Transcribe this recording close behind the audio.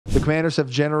The Commanders have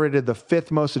generated the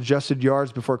 5th most adjusted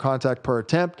yards before contact per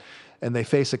attempt, and they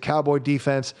face a Cowboy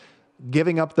defense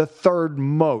giving up the 3rd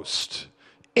most.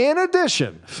 In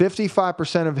addition,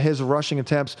 55% of his rushing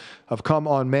attempts have come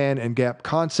on man and gap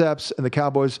concepts, and the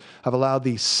Cowboys have allowed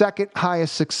the 2nd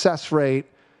highest success rate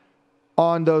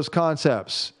on those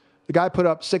concepts. The guy put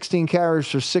up 16 carries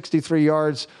for 63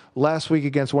 yards last week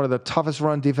against one of the toughest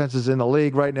run defenses in the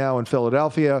league right now in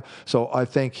Philadelphia, so I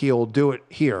think he'll do it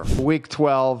here. Week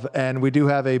 12, and we do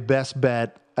have a best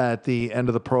bet at the end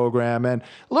of the program, and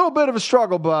a little bit of a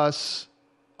struggle bus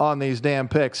on these damn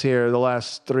picks here the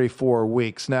last 3-4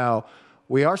 weeks. Now,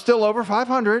 we are still over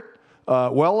 500,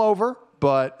 well over,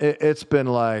 but it's been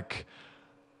like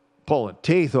pulling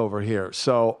teeth over here.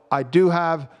 So I do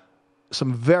have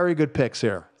some very good picks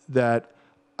here that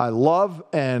I love,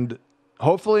 and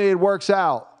hopefully it works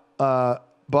out.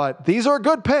 But these are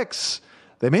good picks.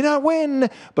 They may not win,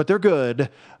 but they're good.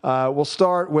 We'll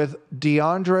start with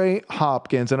DeAndre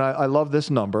Hopkins, and I love this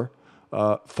number,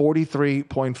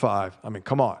 43.5. I mean,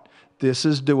 come on. This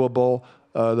is doable.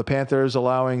 The Panthers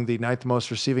allowing the 9th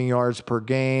most receiving yards per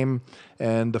game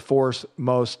and the 4th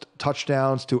most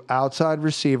touchdowns to outside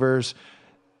receivers.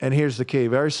 And here's the key.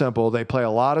 Very simple. They play a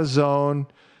lot of zone,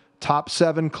 top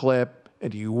 7 clip,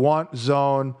 and you want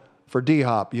zone for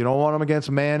D-Hop. You don't want them against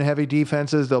man-heavy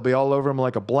defenses. They'll be all over them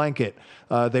like a blanket.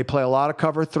 They play a lot of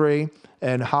cover 3,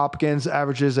 and Hopkins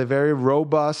averages a very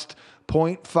robust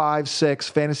 0.56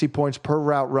 fantasy points per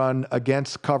route run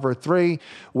against cover 3,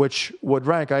 which would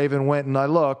rank, I even went and I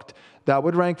looked, that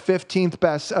would rank 15th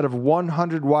best out of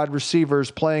 100 wide receivers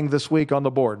playing this week on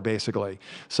the board, basically.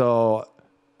 So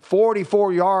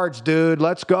 44 yards, dude.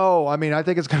 Let's go. I mean, I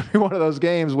think it's going to be one of those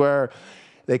games where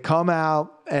they come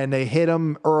out and they hit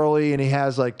him early, and he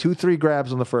has like 2-3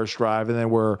 grabs on the first drive, and then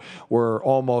we're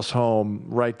almost home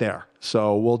right there.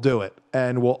 So we'll do it.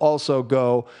 And we'll also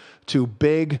go to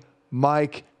Big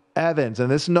Mike Evans, and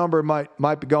this number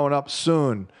might be going up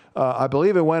soon. I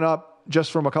believe it went up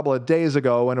just from a couple of days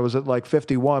ago when it was at like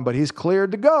 51, but he's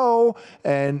cleared to go,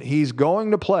 and he's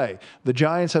going to play. The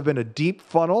Giants have been a deep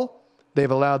funnel. They've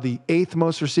allowed the 8th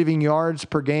most receiving yards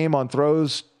per game on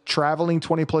throws traveling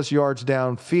 20-plus yards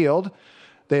downfield.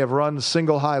 They have run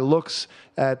single high looks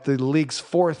at the league's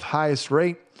 4th highest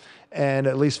rate, and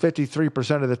at least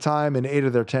 53% of the time in 8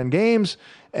 of their 10 games.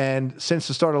 And since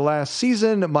the start of last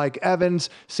season, Mike Evans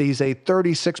sees a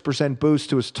 36% boost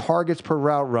to his targets per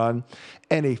route run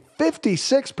and a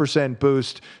 56%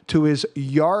 boost to his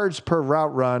yards per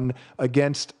route run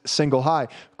against single high.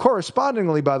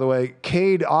 Correspondingly, by the way,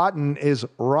 Cade Otton is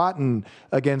rotten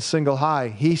against single high.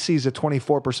 He sees a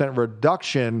 24%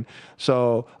 reduction.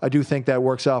 So I do think that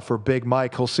works out for Big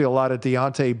Mike. He'll see a lot of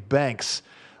Deonte Banks,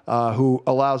 who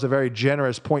allows a very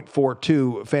generous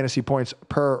 0.42 fantasy points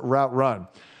per route run.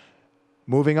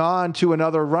 Moving on to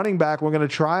another running back, we're going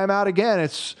to try him out again.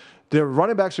 The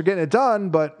running backs are getting it done,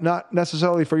 but not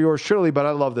necessarily for yours truly, but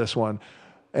I love this one.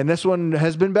 And this one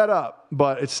has been bet up,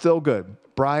 but it's still good.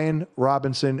 Brian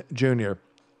Robinson Jr.,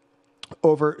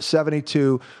 over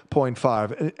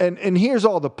 72.5. And here's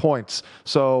all the points.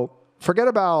 So forget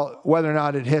about whether or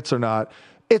not it hits or not.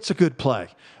 It's a good play.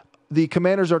 The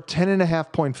Commanders are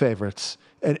 10.5-point favorites.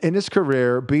 And in his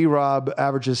career, B-Rob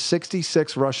averages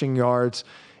 66 rushing yards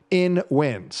in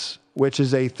wins, which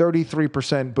is a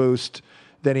 33% boost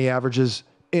than he averages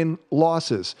in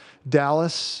losses.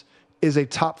 Dallas is a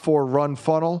top 4 run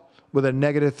funnel with a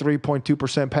negative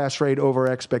 3.2% pass rate over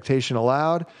expectation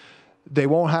allowed. They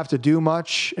won't have to do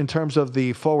much in terms of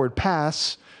the forward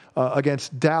pass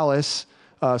against Dallas.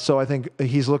 So I think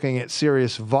he's looking at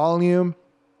serious volume.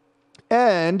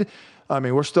 And, I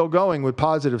mean, we're still going with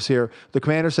positives here. The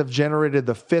Commanders have generated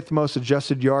the 5th most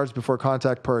adjusted yards before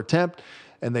contact per attempt,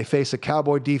 and they face a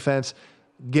Cowboy defense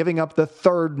giving up the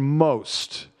 3rd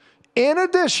most. In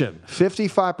addition,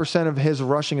 55% of his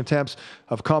rushing attempts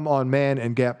have come on man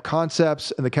and gap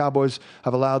concepts, and the Cowboys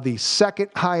have allowed the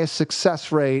 2nd highest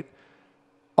success rate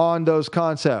on those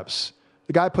concepts.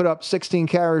 The guy put up 16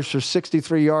 carries for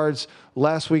 63 yards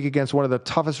last week against one of the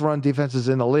toughest run defenses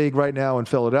in the league right now in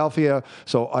Philadelphia,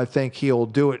 so I think he'll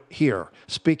do it here.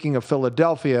 Speaking of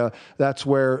Philadelphia, that's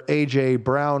where A.J.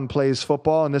 Brown plays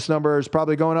football, and this number is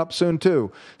probably going up soon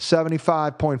too,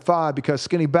 75.5, because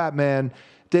Skinny Batman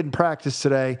didn't practice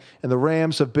today, and the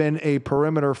Rams have been a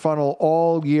perimeter funnel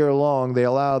all year long. They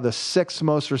allow the 6th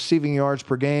most receiving yards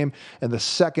per game and the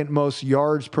 2nd most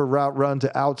yards per route run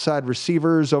to outside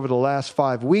receivers over the last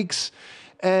 5 weeks.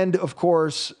 And, of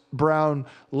course, Brown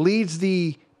leads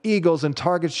the Eagles in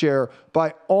target share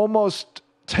by almost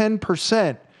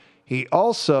 10%. He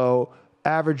also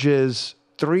averages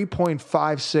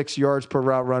 3.56 yards per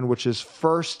route run, which is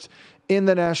 1st in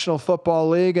the National Football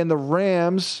League. And the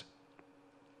Rams,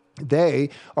 they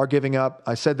are giving up,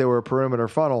 I said they were a perimeter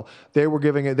funnel. They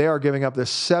are giving up this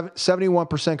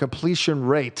 71% completion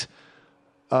rate,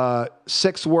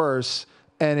 sixth worst,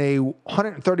 and a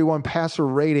 131 passer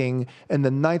rating, and the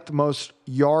ninth most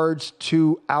yards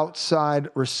to outside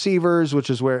receivers, which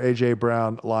is where A.J.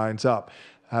 Brown lines up.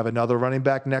 I have another running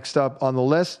back next up on the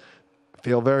list.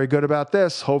 Feel very good about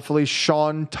this. Hopefully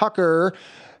Sean Tucker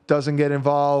doesn't get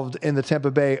involved in the Tampa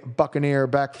Bay Buccaneer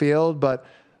backfield, but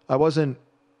I wasn't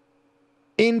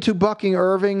into Bucky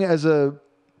Irving as a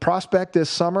prospect this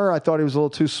summer. I thought he was a little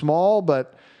too small,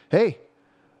 but hey,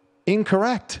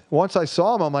 incorrect. Once I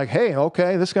saw him, I'm like, hey,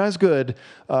 okay, this guy's good.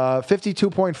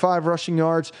 52.5 rushing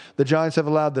yards. The Giants have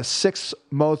allowed the sixth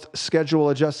most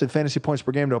schedule-adjusted fantasy points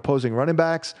per game to opposing running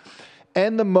backs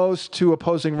and the most to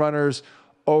opposing runners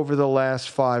over the last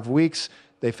 5 weeks.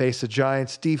 They face the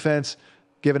Giants defense,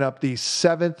 giving up the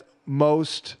seventh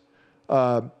most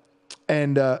and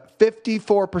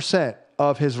 54%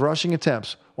 of his rushing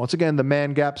attempts. Once again, the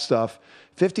man gap stuff.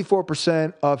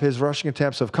 54% of his rushing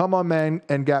attempts have come on man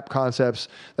and gap concepts.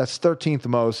 That's 13th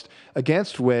most,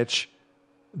 against which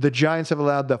the Giants have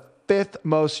allowed the fifth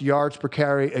most yards per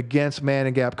carry against man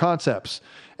and gap concepts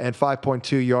and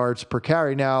 5.2 yards per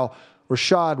carry. Now,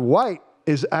 Rachaad White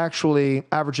is actually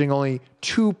averaging only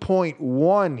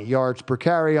 2.1 yards per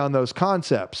carry on those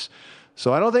concepts.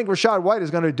 So I don't think Rachaad White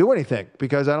is going to do anything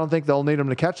because I don't think they'll need him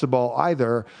to catch the ball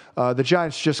either. The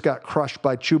Giants just got crushed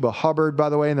by Chuba Hubbard, by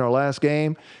the way, in their last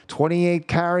game. 28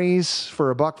 carries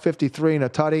for $153 and a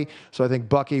tutty. So I think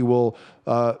Bucky will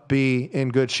be in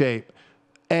good shape.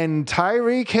 And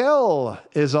Tyreek Hill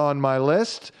is on my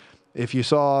list. If you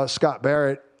saw Scott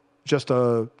Barrett just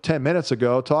 10 minutes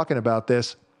ago talking about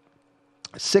this,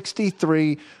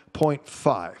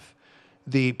 63.5.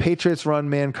 The Patriots run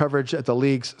man coverage at the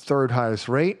league's third highest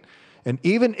rate. And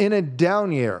even in a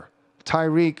down year,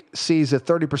 Tyreek sees a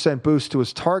 30% boost to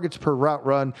his targets per route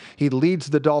run. He leads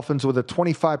the Dolphins with a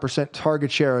 25%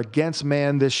 target share against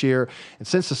man this year. And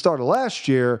since the start of last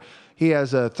year, he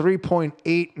has a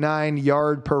 3.89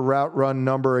 yard per route run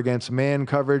number against man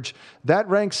coverage. That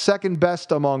ranks second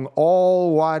best among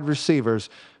all wide receivers.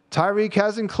 Tyreek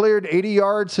hasn't cleared 80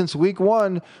 yards since week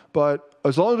 1, but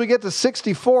as long as we get to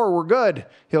 64, we're good.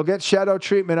 He'll get shadow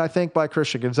treatment, I think, by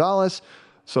Christian Gonzalez.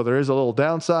 So there is a little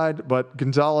downside, but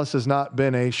Gonzalez has not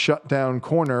been a shutdown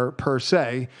corner per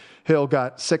se. Hill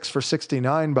got 6 for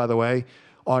 69, by the way,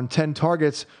 on 10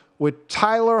 targets with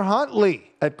Tyler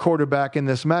Huntley at quarterback in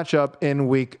this matchup in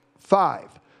week 5.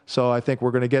 So I think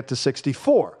we're going to get to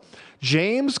 64.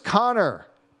 James Conner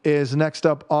is next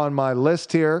up on my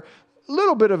list here. A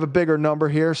little bit of a bigger number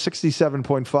here,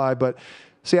 67.5, but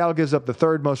Seattle gives up the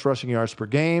third most rushing yards per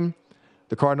game.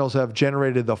 The Cardinals have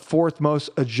generated the fourth most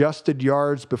adjusted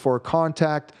yards before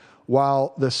contact,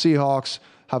 while the Seahawks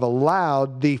have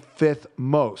allowed the fifth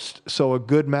most. So a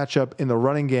good matchup in the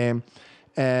running game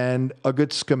and a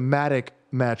good schematic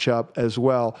matchup as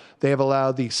well. They have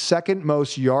allowed the second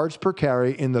most yards per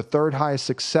carry in the third highest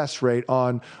success rate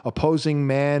on opposing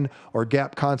man or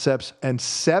gap concepts, and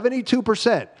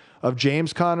 72% of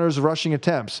James Conner's rushing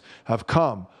attempts have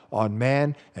come on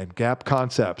man and gap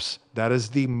concepts. That is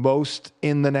the most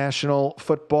in the National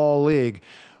Football League.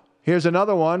 Here's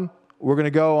another one. We're going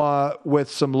to go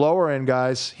with some lower end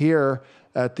guys here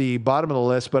at the bottom of the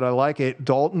list, but I like it.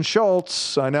 Dalton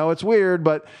Schultz. I know it's weird,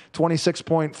 but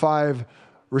 26.5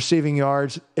 receiving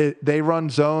yards. They run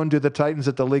zone to the Titans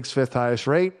at the league's fifth highest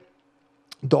rate.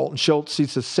 Dalton Schultz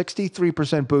sees a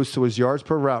 63% boost to his yards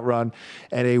per route run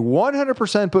and a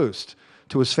 100% boost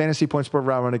to his fantasy points per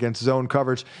route run against zone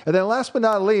coverage. And then last but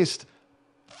not least,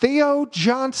 Theo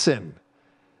Johnson,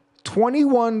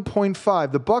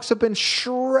 21.5. The Bucs have been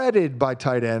shredded by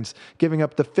tight ends, giving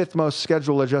up the fifth most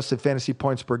schedule-adjusted fantasy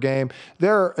points per game.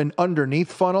 They're an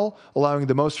underneath funnel, allowing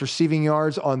the most receiving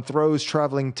yards on throws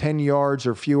traveling 10 yards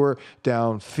or fewer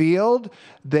downfield.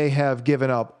 They have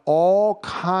given up all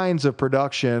kinds of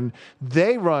production.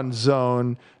 They run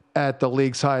zone at the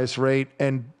league's highest rate,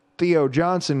 and Theo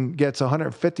Johnson gets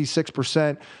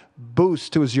 156%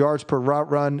 boost to his yards per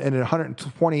route run and a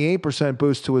 128%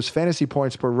 boost to his fantasy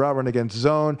points per route run against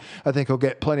zone. I think he'll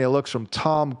get plenty of looks from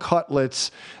Tom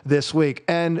Cutlets this week.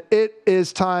 And it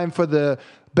is time for the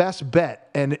best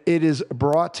bet, and it is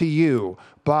brought to you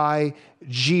by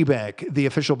GBank, the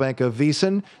official bank of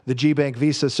VSiN. The GBank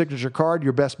Visa Signature Card,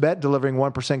 your best bet, delivering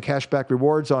 1% cashback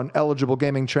rewards on eligible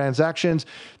gaming transactions,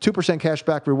 2%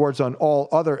 cashback rewards on all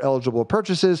other eligible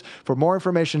purchases. For more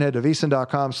information, head to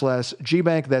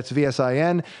VSiN.com/GBank. That's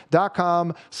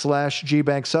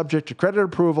VSIN.com/GBank. Subject to credit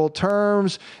approval.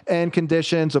 Terms and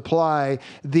conditions apply.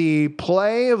 The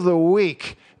play of the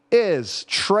week is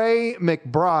Trey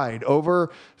McBride, over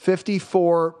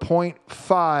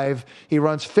 54.5. He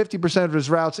runs 50% of his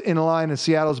routes inline, and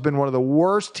Seattle's been one of the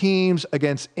worst teams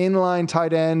against inline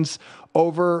tight ends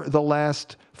over the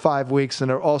last 5 weeks, and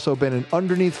there also been an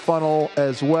underneath funnel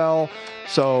as well.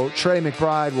 So Trey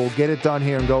McBride will get it done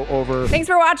here and go over. Thanks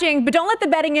for watching, but don't let the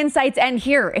betting insights end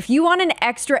here. If you want an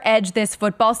extra edge this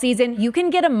football season, you can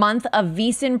get a month of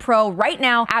VSiN Pro right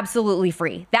now absolutely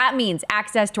free. That means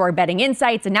access to our betting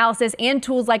insights, analysis, and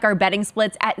tools like our betting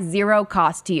splits at zero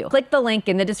cost to you. Click the link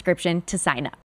in the description to sign up.